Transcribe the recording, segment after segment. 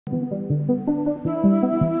Hello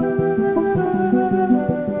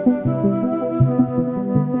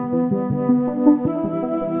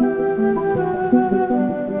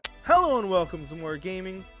and welcome to More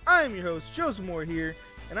Gaming. I am your host, Joseph Moore here,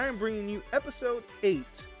 and I am bringing you episode 8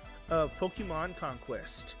 of Pokemon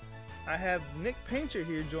Conquest. I have Nick Painter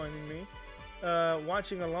here joining me,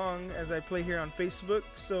 watching along as I play here on Facebook.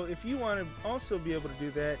 So if you want to also be able to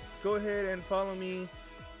do that, go ahead and follow me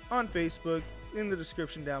on Facebook in the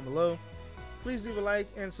description down below. Please leave a like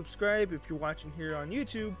and subscribe if you're watching here on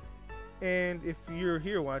YouTube. And if you're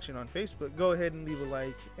here watching on Facebook, go ahead and leave a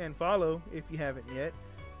like and follow if you haven't yet.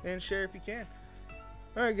 And share if you can.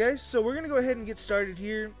 Alright guys, so we're going to go ahead and get started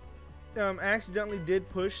here. I accidentally did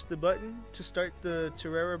push the button to start the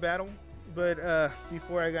Terrera battle. But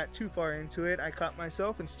before I got too far into it, I caught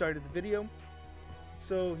myself and started the video.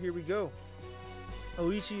 So here we go.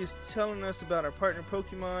 Oichi is telling us about our partner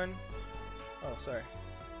Pokemon. Oh, sorry.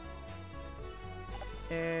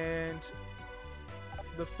 And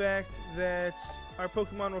the fact that our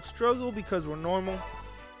Pokemon will struggle because we're normal.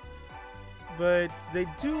 But they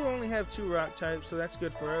do only have 2 rock types, so that's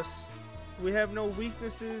good for us. We have no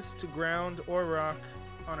weaknesses to ground or rock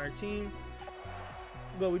on our team.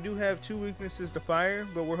 But we do have 2 weaknesses to fire,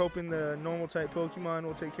 but we're hoping the normal type Pokemon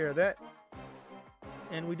will take care of that.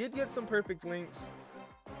 And we did get some perfect links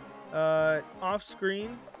off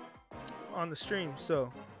screen on the stream,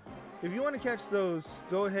 so if you want to catch those,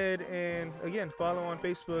 go ahead and again follow on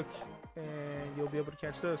Facebook and you'll be able to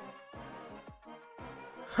catch those.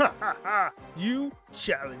 Ha ha ha! You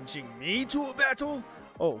challenging me to a battle?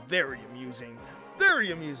 Oh, very amusing.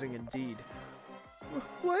 Very amusing indeed.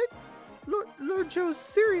 What? Lord Joe's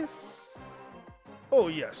serious? Oh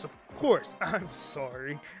yes, of course. I'm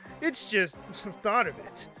sorry. It's just the thought of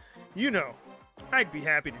it. You know, I'd be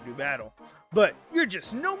happy to do battle, but you're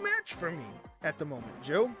just no match for me at the moment,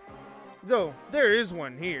 Joe. Though, there is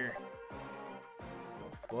one here.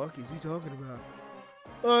 What the fuck is he talking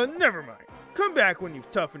about? Never mind. Come back when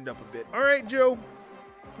you've toughened up a bit. Alright, Joe?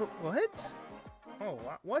 What? Oh,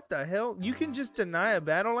 what the hell? You can just deny a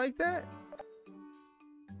battle like that?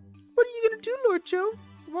 What are you gonna do, Lord Joe?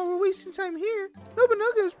 While we're wasting time here?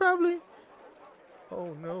 Nobunaga's probably...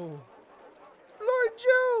 Oh, no. Lord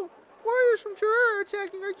Joe! Warriors from Terrera are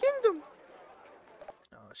attacking our kingdom!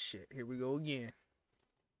 Oh, shit. Here we go again.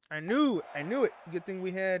 I knew it. Good thing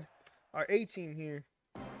we had our A-team here,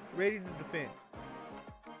 ready to defend.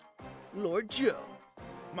 Lord Joe,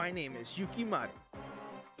 my name is Yukimura,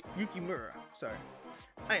 sorry.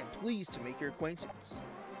 I am pleased to make your acquaintance.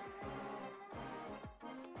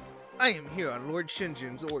 I am here on Lord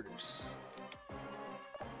Shinjin's orders.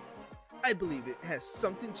 I believe it has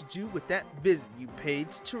something to do with that visit you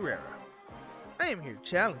paid to Terrera. I am here to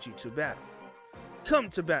challenge you to battle. Come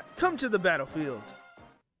to the battlefield.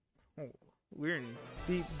 Oh, we're in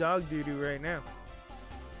deep dog doo-doo right now.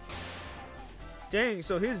 Dang,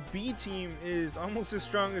 so his B team is almost as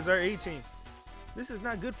strong as our A team. This is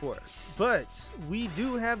not good for us, but we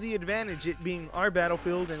do have the advantage, it being our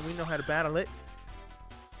battlefield, and we know how to battle it.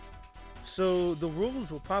 So the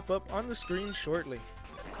rules will pop up on the screen shortly.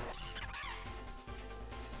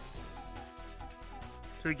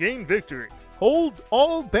 To gain victory, hold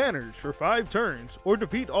all banners for 5 turns or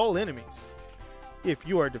defeat all enemies. If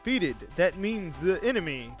you are defeated, that means the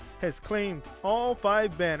enemy has claimed all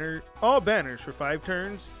banners for 5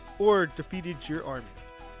 turns or defeated your army.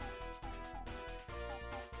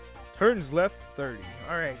 Turns left 30.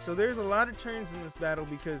 Alright, so there's a lot of turns in this battle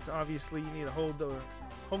because obviously you need to hold the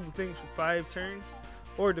things for 5 turns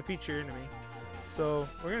or defeat your enemy. So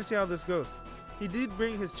we're gonna see how this goes. He did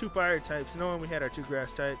bring his 2 fire types, knowing we had our 2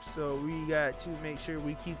 grass types, so we got to make sure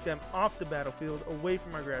we keep them off the battlefield, away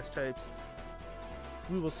from our grass types.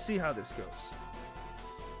 We will see how this goes.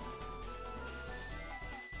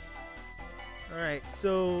 Alright,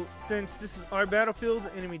 so since this is our battlefield,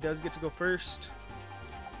 the enemy does get to go first.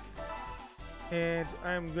 And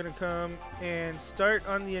I'm going to come and start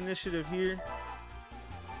on the initiative here.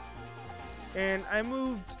 And I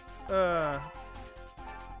moved,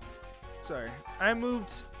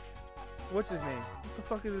 what's his name? What the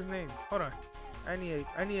fuck is his name? Hold on. I need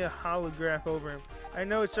a holograph over him. I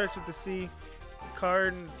know it starts with the C.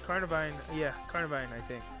 Carnivine. Yeah, Carnivine, I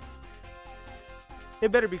think.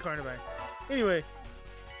 It better be Carnivine. Anyway,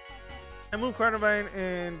 I moved Carnivine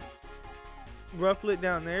and ruffle it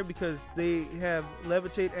down there because they have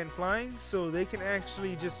levitate and flying, so they can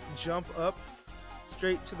actually just jump up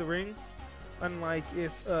straight to the ring. Unlike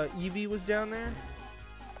if Eevee was down there,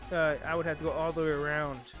 I would have to go all the way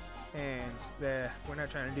around, and we're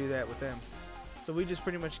not trying to do that with them. So we just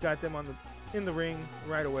pretty much got them in the ring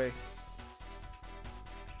right away.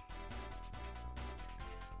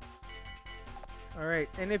 Alright,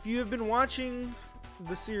 and if you have been watching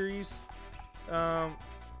the series, all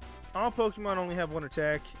Pokemon only have one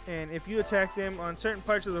attack, and if you attack them on certain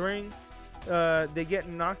parts of the ring, they get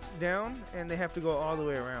knocked down and they have to go all the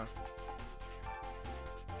way around.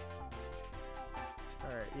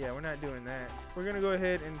 Alright, yeah, we're not doing that. We're gonna go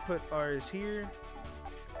ahead and put ours here.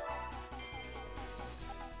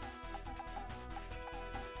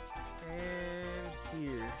 And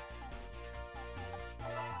here.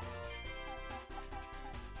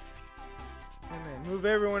 And then move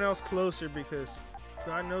everyone else closer because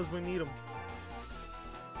God knows we need them.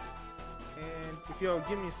 And if y'all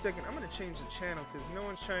give me a second, I'm going to change the channel because no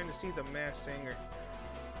one's trying to see the Masked Singer.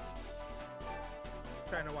 I'm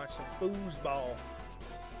trying to watch some foosball.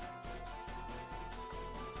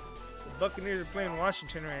 The Buccaneers are playing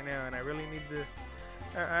Washington right now, and I really need to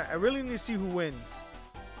I really need to see who wins.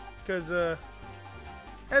 Because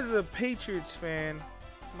as a Patriots fan,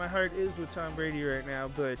 my heart is with Tom Brady right now,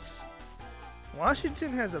 but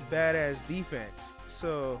Washington has a badass defense,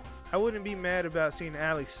 so I wouldn't be mad about seeing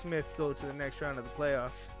Alex Smith go to the next round of the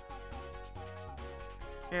playoffs.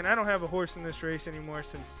 And I don't have a horse in this race anymore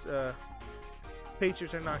since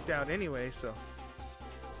Patriots are knocked out anyway, so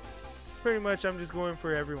pretty much I'm just going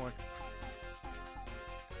for everyone.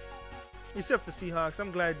 Except the Seahawks.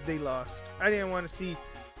 I'm glad they lost. I didn't want to see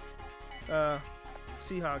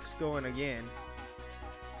Seahawks going again.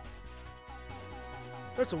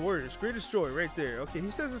 That's a Warriors. Greatest joy right there. Okay,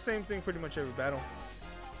 he says the same thing pretty much every battle.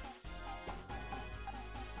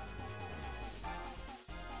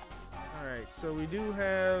 Alright, so we do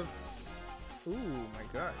have... Ooh, my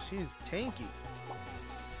gosh, he's tanky.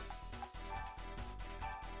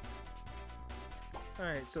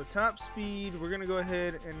 Alright, so top speed, we're going to go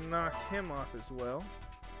ahead and knock him off as well.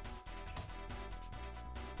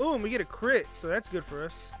 Oh, and we get a crit, so that's good for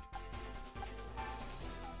us.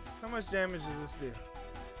 How much damage does this do?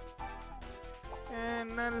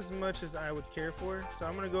 And not as much as I would care for. So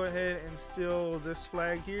I'm going to go ahead and steal this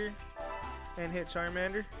flag here and hit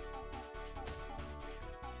Charmander.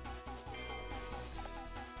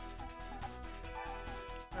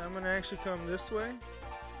 I'm going to actually come this way.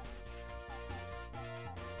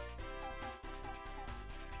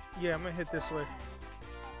 Yeah, I'm going to hit this way.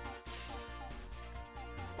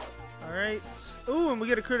 Alright. Ooh, and we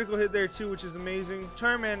get a critical hit there too, which is amazing.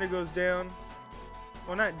 Charmander goes down.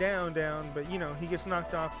 Well, not down, but you know, he gets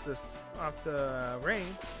knocked off the ring,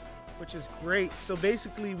 which is great. So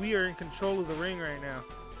basically, we are in control of the ring right now.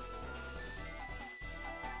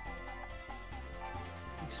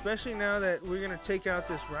 Especially now that we're going to take out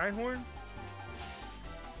this Rhyhorn.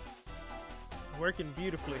 Working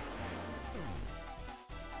beautifully.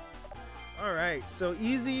 Alright, so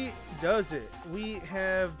easy does it. We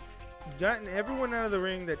have gotten everyone out of the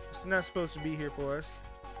ring that's not supposed to be here for us.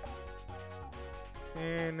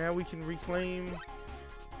 And now we can reclaim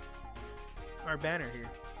our banner here.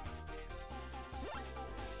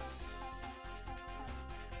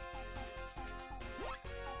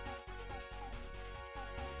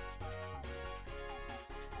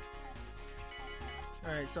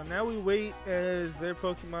 Alright, so now we wait as their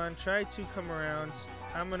Pokemon try to come around.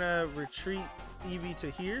 I'm going to retreat Eevee to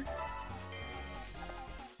here.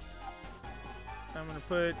 I'm going to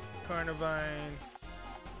put Carnivine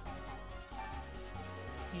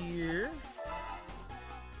here.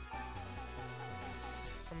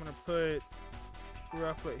 I'm going to put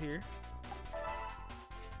Rufflet here.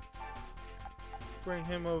 Bring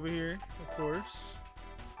him over here, of course.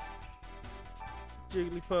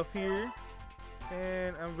 Jigglypuff here.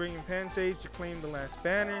 And I'm bringing Pansage to claim the last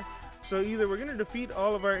banner. So either we're going to defeat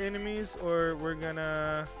all of our enemies or we're going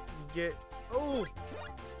to get... Oh!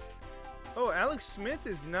 Oh, Alex Smith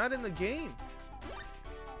is not in the game.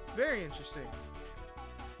 Very interesting.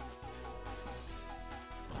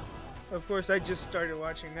 Of course, I just started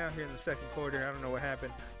watching now here in the second quarter. I don't know what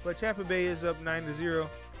happened. But Tampa Bay is up 9-0.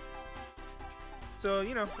 So,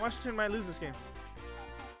 you know, Washington might lose this game.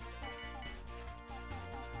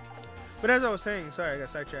 But as I was saying, sorry, I got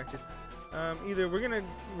sidetracked. Either we're going to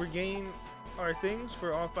regain our things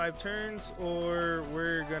for all 5 turns, or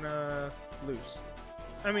we're going to lose.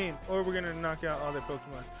 I mean, or we're going to knock out all their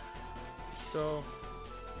Pokemon. So,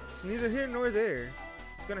 it's neither here nor there.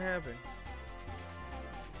 It's going to happen.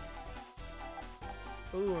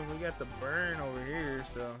 Ooh, and we got the burn over here,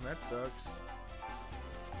 so that sucks.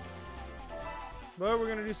 But we're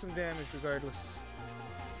going to do some damage regardless.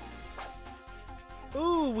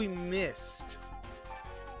 Ooh, we missed.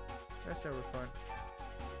 That's never fun.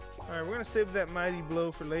 Alright, we're going to save that mighty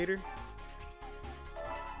blow for later.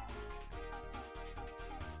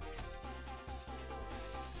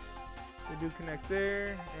 We do connect there,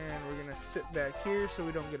 and we're gonna sit back here so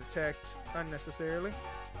we don't get attacked unnecessarily.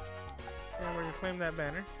 And we're gonna claim that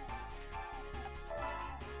banner.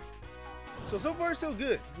 So far so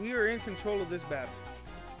good. We are in control of this battle.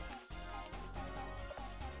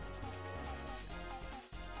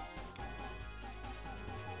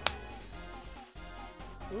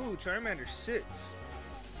 Ooh, Charmander sits.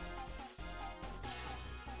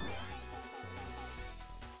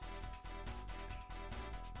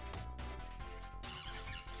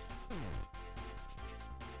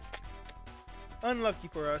 Unlucky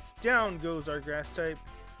for us. Down goes our grass type.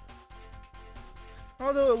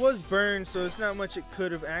 Although it was burned, so it's not much it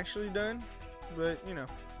could have actually done. But, you know.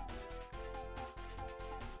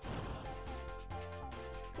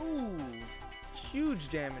 Ooh, huge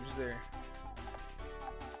damage there.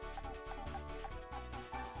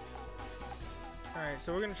 Alright,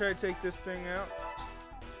 so we're going to try to take this thing out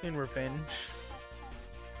in revenge.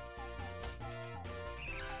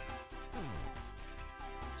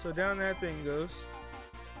 So down that thing goes.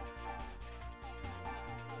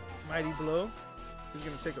 Mighty Blow is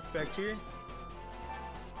going to take effect here.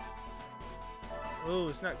 Oh,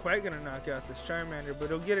 it's not quite going to knock out this Charmander, but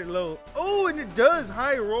it'll get it low. Oh, and it does!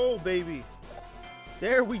 High roll, baby!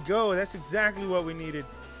 There we go. That's exactly what we needed.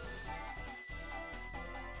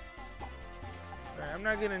 Alright, I'm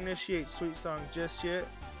not going to initiate Sweet Song just yet.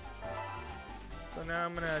 So now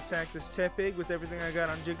I'm going to attack this Tepig with everything I got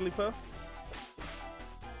on Jigglypuff.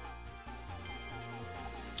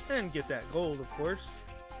 And get that gold, of course.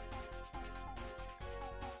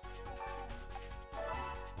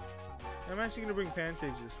 I'm actually going to bring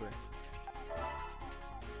Pansage this way.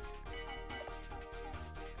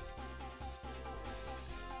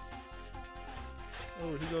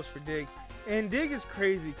 Oh, he goes for Dig. And Dig is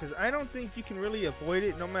crazy because I don't think you can really avoid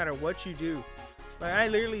it no matter what you do. Like, I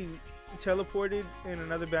literally teleported in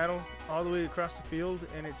another battle all the way across the field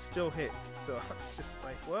and it still hit. So it's just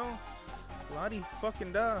like, well, Lottie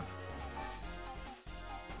fucking da.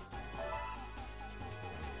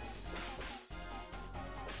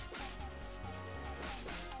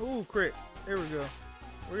 Ooh, crit. There we go.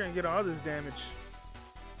 We're gonna get all this damage.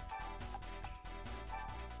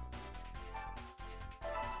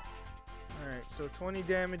 Alright, so 20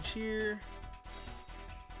 damage here.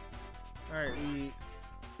 Alright, we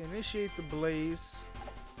initiate the blaze.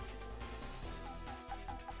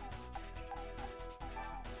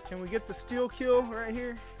 Can we get the steal kill right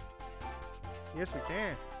here? Yes, we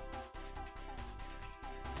can.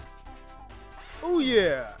 Oh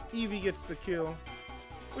yeah! Eevee gets the kill,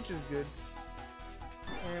 which is good.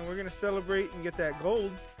 And we're gonna celebrate and get that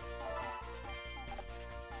gold.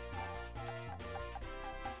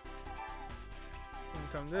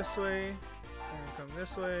 And come this way, and come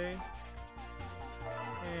this way.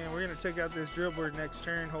 And we're gonna take out this Drillbird next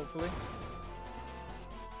turn, hopefully.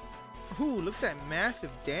 Ooh, look at that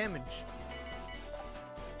massive damage.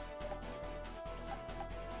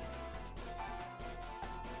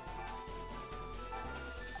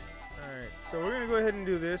 Alright, so we're going to go ahead and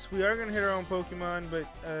do this. We are going to hit our own Pokemon, but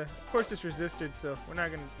of course it's resisted, so we're not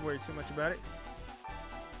going to worry too much about it.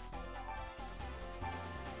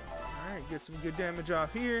 Alright, get some good damage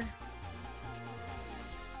off here.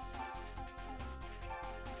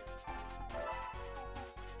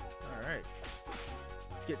 Alright.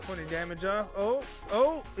 Get 20 damage off.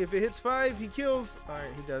 Oh, if it hits 5, he kills.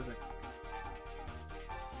 Alright, he doesn't.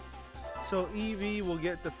 So Eevee will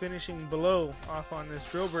get the finishing blow off on this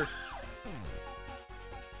Drillbird.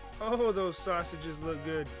 Oh, those sausages look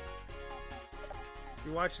good. If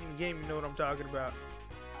you're watching the game, you know what I'm talking about.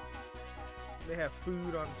 They have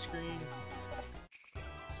food on the screen.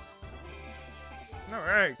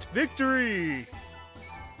 Alright, victory!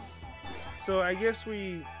 So I guess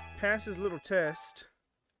we pass his little test.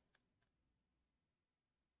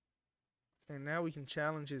 And now we can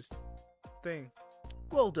challenge his thing.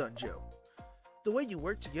 Well done, Joe. The way you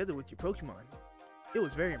worked together with your Pokemon, it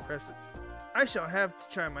was very impressive. I shall have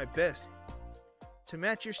to try my best to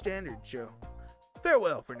match your standards, Joe.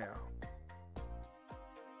 Farewell for now.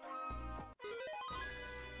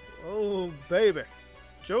 Oh, baby.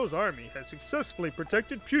 Joe's army has successfully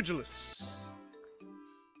protected Pugilists.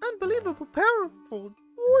 Unbelievable powerful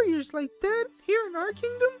warriors like that here in our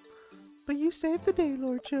kingdom? But you saved the day,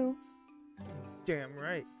 Lord Joe. Damn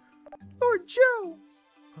right. Lord Joe!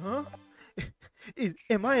 Huh?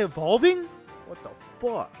 Am I evolving? What the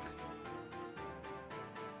fuck?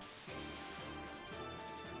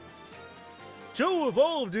 Joe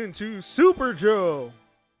evolved into Super Joe!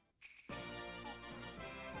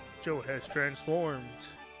 Joe has transformed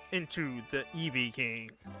into the Eevee King.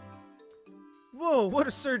 Whoa, what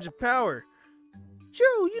a surge of power!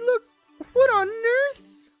 Joe, you look What on earth?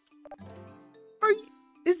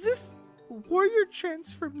 Is this warrior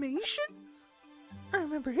transformation? I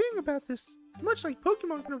remember hearing about this. Much like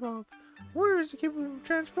Pokemon can evolve, warriors are capable of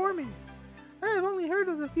transforming. I have only heard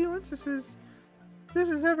of a few instances this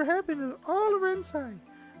has ever happened in all of Rensai,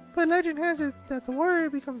 but legend has it that the warrior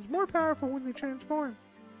becomes more powerful when they transform.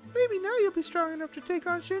 Maybe now you'll be strong enough to take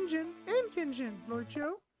on Shinjin and Kinjin, Lord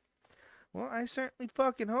Joe. Well, I certainly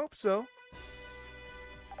fucking hope so.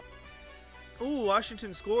 Ooh,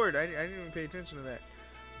 Washington scored. I didn't even pay attention to that.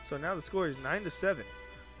 So now the score is 9-7.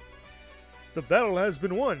 The battle has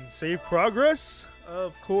been won. Save progress?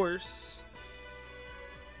 Of course.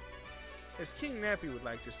 As King Nappy would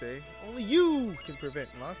like to say, only you can prevent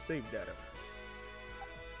lost save data.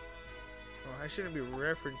 Oh, I shouldn't be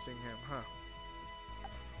referencing him, huh?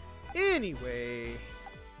 Anyway.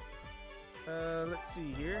 Let's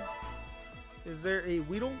see here. Is there a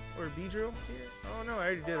Weedle or Beedrill here? Oh no, I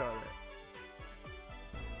already did all that.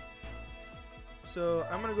 So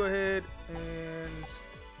I'm gonna go ahead and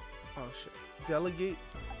delegate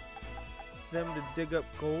them to dig up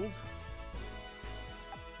gold.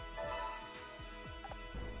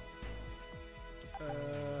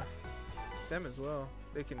 Them as well.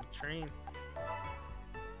 They can train.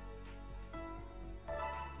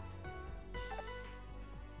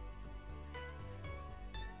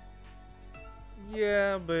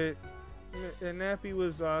 Yeah, but Nappy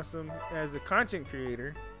was awesome as a content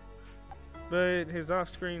creator, but his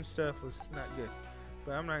off-screen stuff was not good.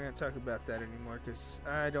 But I'm not going to talk about that anymore because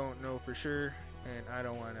I don't know for sure, and I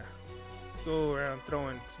don't want to go around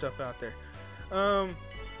throwing stuff out there.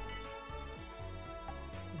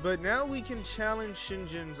 But now we can challenge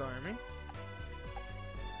Shinjin's army.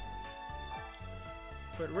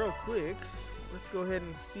 But real quick, let's go ahead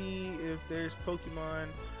and see if there's Pokemon.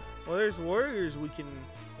 Well, there's warriors we can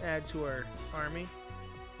add to our army.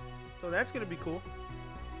 So that's going to be cool.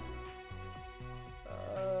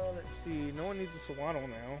 Let's see. No one needs a Sawaddle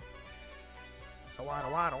now.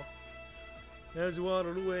 Sawaddle. There's a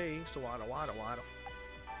waddle away. Sawaddle.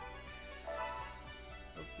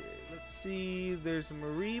 Okay, let's see. There's a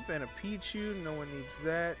Mareep and a Pichu. No one needs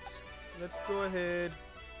that. Let's go ahead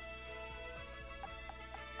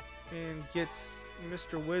and get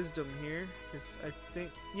Mr. Wisdom here. Because I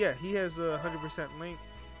think, yeah, he has a 100% link.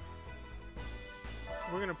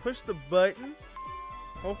 We're going to push the button.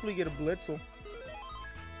 Hopefully get a Blitzel.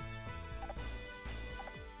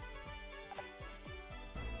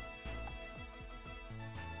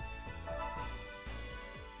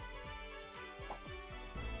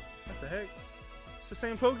 What the heck? It's the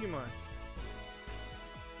same Pokemon.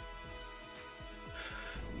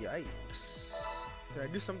 Yikes. Did I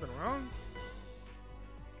do something wrong?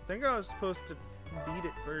 I think I was supposed to beat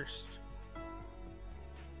it first.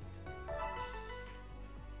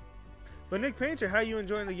 But Nick Painter, how you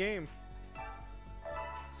enjoying the game?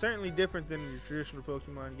 Certainly different than your traditional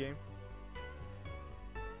Pokemon game.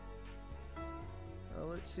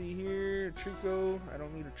 Let's see here. Trico. I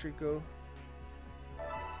don't need a Trico.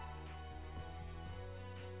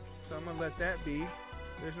 So I'm going to let that be.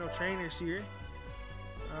 There's no trainers here.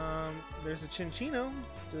 There's a Chinchino.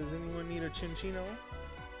 Does anyone need a Chinchino?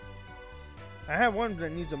 I have one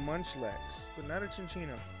that needs a Munchlax, but not a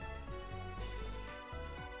Chinchino.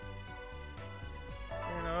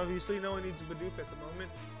 And obviously no one needs a Bidoof at the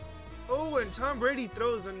moment. Oh, and Tom Brady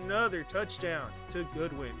throws another touchdown to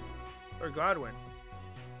Goodwin. Or Godwin.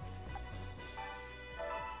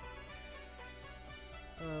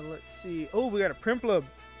 Let's see. Oh, we got a Prinplup.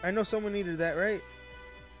 I know someone needed that, right?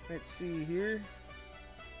 Let's see here.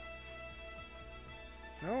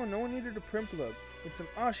 No, no one needed a Prinplup. It's an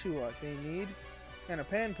Oshawott they need. And a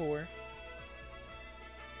Panpour. Well,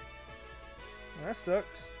 that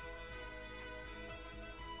sucks.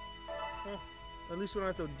 Well, at least we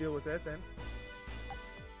don't have to deal with that then.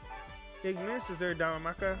 Ignis, is there a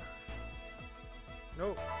Damamaka?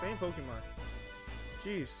 Nope, same Pokemon.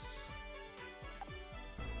 Jeez.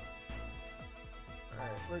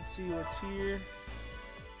 Alright, let's see what's here.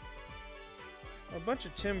 A bunch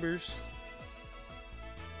of Timbers.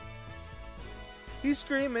 He's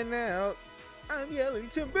screaming out, I'm yelling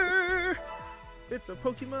timber! It's a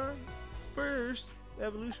Pokemon first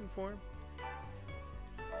evolution form.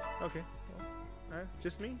 Okay, well,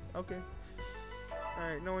 just me? Okay.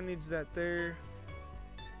 Alright, no one needs that there.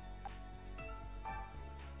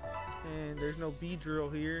 And there's no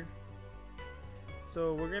Beedrill here.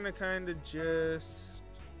 So we're gonna kinda just...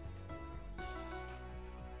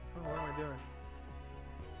 Oh, what am I doing?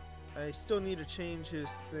 I still need to change his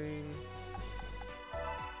thing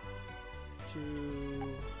to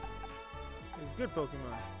his good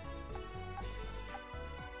Pokemon.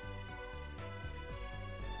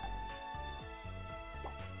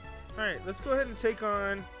 Alright, let's go ahead and take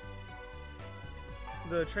on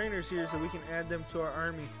the trainers here so we can add them to our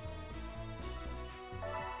army.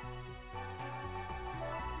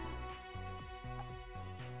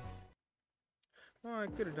 Oh, I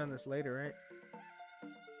could have done this later, right?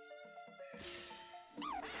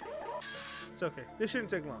 It's okay. This shouldn't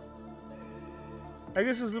take long. I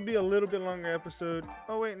guess this will be a little bit longer episode.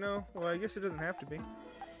 Oh, wait, no. Well, I guess it doesn't have to be.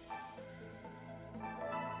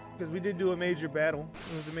 Because we did do a major battle.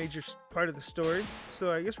 It was a major part of the story.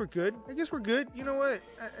 So I guess we're good. I guess we're good. You know what?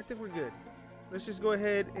 I think we're good. Let's just go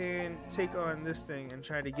ahead and take on this thing and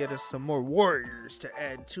try to get us some more warriors to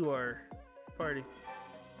add to our party.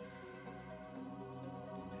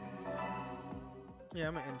 Yeah,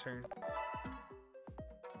 I'm an intern.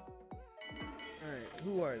 Alright,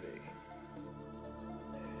 who are they?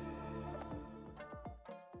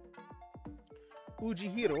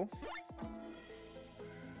 Ujihiro.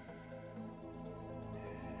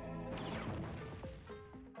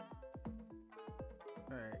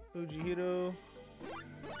 Alright, Ujihiro.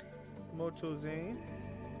 Motozane.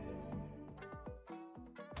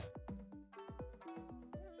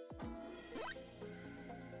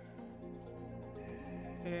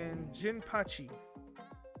 And Jinpachi.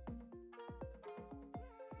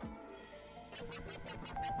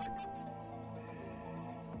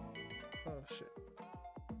 Oh shit.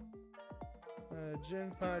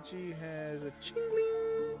 Jinpachi has a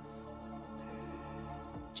chingling.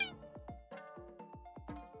 Ching.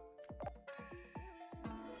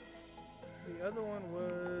 The other one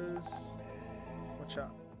was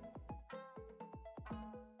Machop.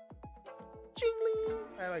 Chingling.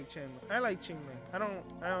 I like Chingling. I like Chingling.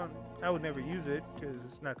 I would never use it because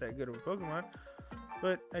it's not that good of a Pokemon,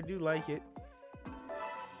 but I do like it.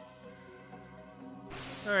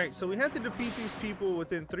 Alright, so we have to defeat these people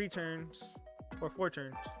within 3 turns, or 4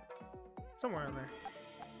 turns, somewhere in there.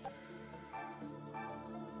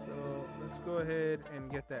 So let's go ahead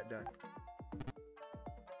and get that done.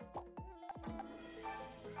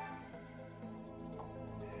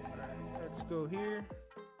 Alright, let's go here.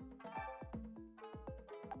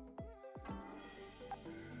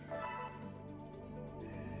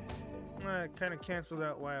 I kind of canceled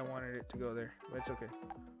out why I wanted it to go there, but it's okay.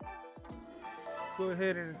 Go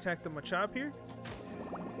ahead and attack the Machop here.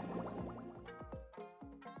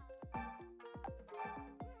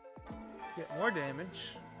 Get more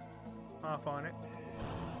damage off on it.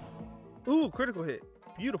 Ooh, critical hit.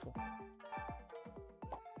 Beautiful.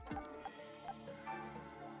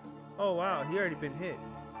 Oh wow, he already been hit.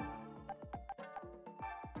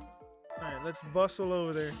 Alright, let's bustle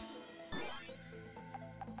over there.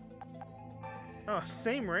 Oh,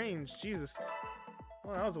 same range. Jesus.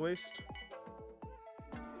 Well, that was a waste.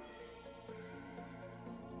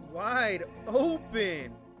 Wide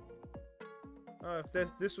open. Oh, if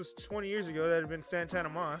this was 20 years ago, that'd have been Santana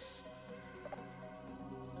Moss.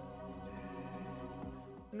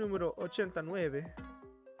 Número 89.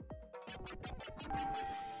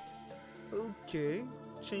 Okay.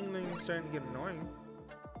 Chingling's starting to get annoying.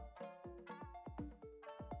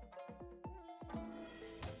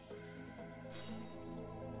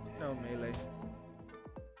 No melee.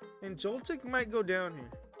 And Joltik might go down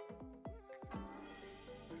here.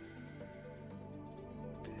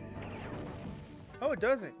 Oh, it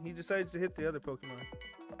doesn't. He decides to hit the other Pokemon.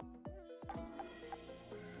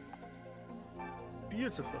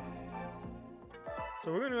 Beautiful.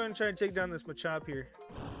 So we're going to go ahead and try to take down this Machop here.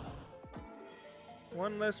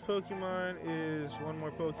 One less Pokemon is one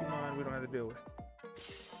more Pokemon we don't have to deal with.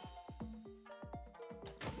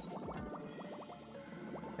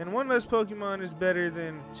 And one less Pokemon is better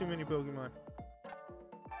than too many Pokemon.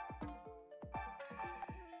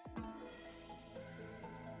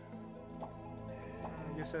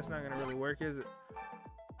 I guess that's not going to really work, is it?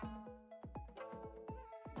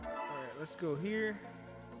 Alright, let's go here.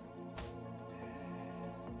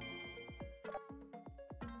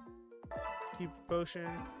 Keep the potion.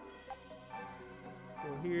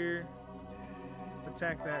 Go here.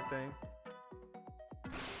 Attack that thing.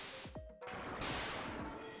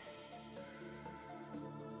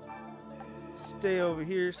 Stay over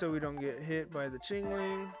here so we don't get hit by the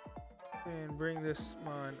Chingling. And bring this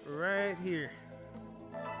mon right here.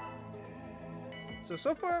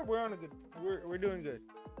 So far we're on a good, we're doing good.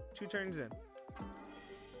 2 turns in.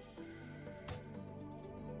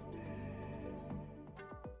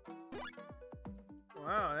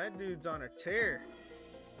 Wow, that dude's on a tear.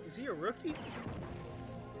 Is he a rookie?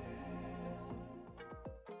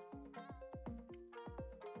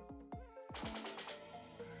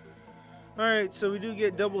 Alright, so we do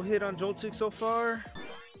get double hit on Joltik so far.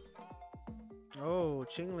 Oh,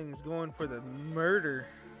 Chingling's going for the murder.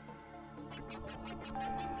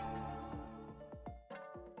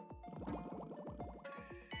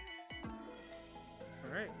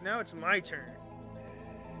 Alright, now it's my turn.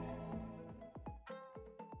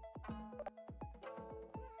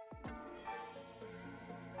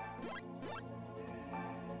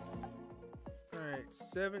 Alright,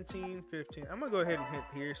 17, 15. I'm gonna go ahead and hit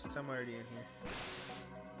here since I'm already in here.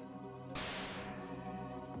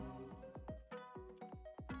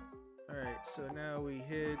 Alright, so now we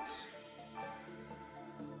hit...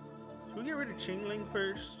 Should we get rid of Chingling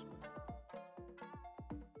first?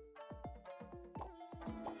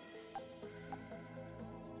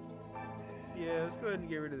 Yeah, let's go ahead and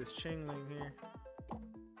get rid of this Chingling here.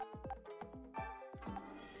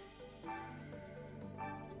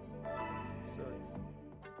 So,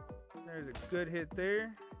 there's a good hit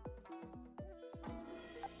there.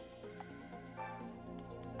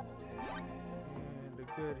 And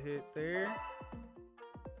a good hit there.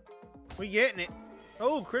 We getting it.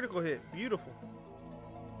 Oh, critical hit. Beautiful.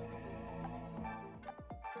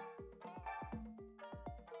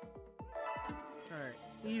 Alright.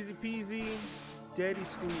 Easy peasy. Daddy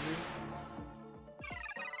squeezy.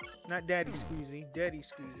 Not daddy squeezy. Daddy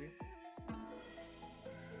squeezy.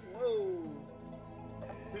 Whoa.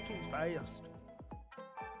 15's fast.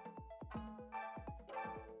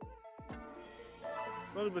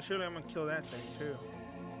 Slowly but surely I'm gonna kill that thing too.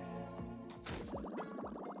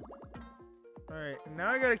 Alright, now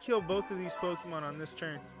I gotta kill both of these Pokemon on this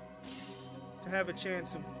turn to have a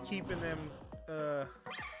chance of keeping them, oh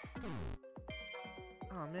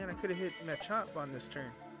man, I could've hit Machop on this turn.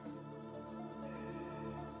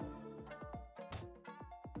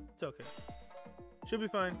 It's okay. Should be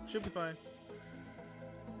fine, should be fine.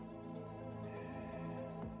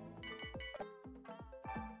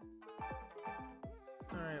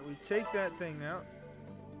 Alright, we take that thing out.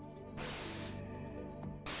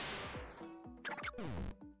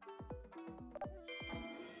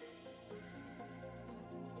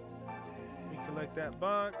 Collect that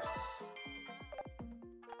box.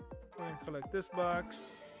 We're gonna collect this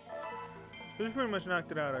box. We pretty much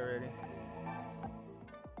knocked it out already.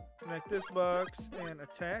 Collect this box and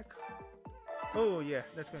attack. Oh yeah,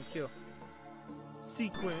 that's gonna kill.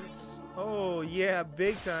 Sequence. Oh yeah,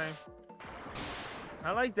 big time.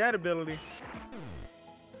 I like that ability.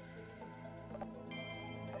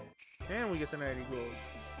 And we get the 90 gold.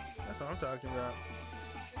 That's what I'm talking about.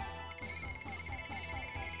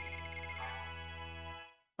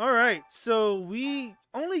 Alright, so we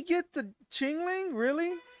only get the Chingling?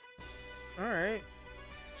 Really? Alright.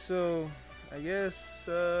 So, I guess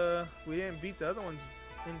we didn't beat the other ones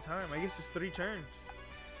in time. I guess it's 3 turns.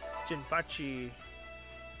 Jinpachi.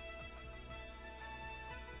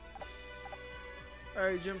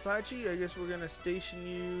 Alright, Jinpachi, I guess we're gonna station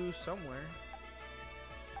you somewhere.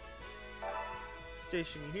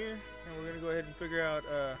 Station you here, and we're gonna go ahead and figure out,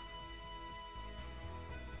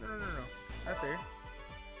 no, not there.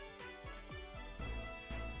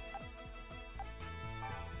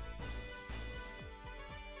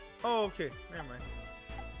 Oh, okay. Never mind.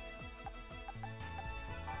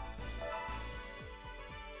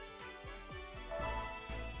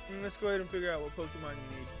 Let's go ahead and figure out what Pokemon you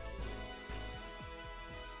need.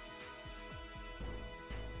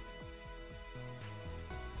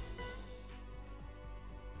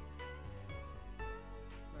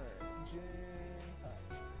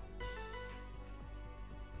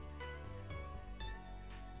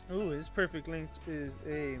 Alright, Ooh, his perfect link is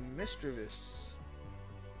a Mischievous.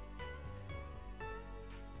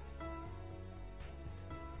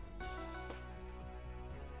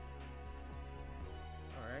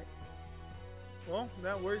 Well,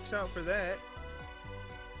 that works out for that.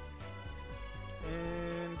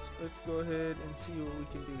 And let's go ahead and see what we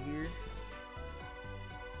can do here.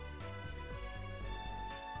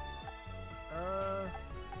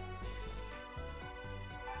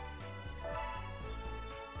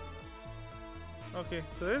 Okay,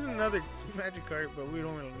 so there's another Magikarp, but we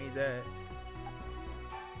don't really need that.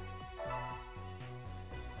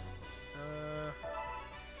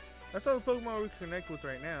 That's all the Pokemon we can connect with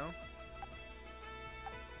right now.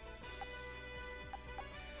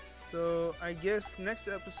 So I guess next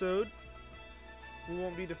episode we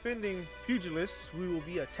won't be defending Pugilist, we will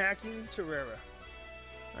be attacking Terrera.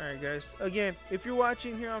 Alright guys, again, if you're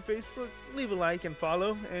watching here on Facebook, leave a like and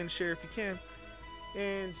follow and share if you can.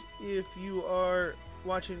 And if you are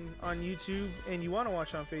watching on YouTube and you want to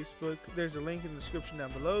watch on Facebook, there's a link in the description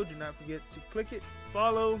down below. Do not forget to click it.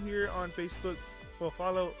 Follow here on Facebook, well,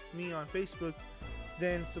 follow me on Facebook,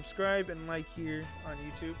 then subscribe and like here on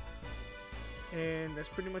YouTube. And that's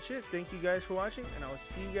pretty much it. Thank you guys for watching, and I will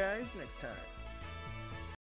see you guys next time.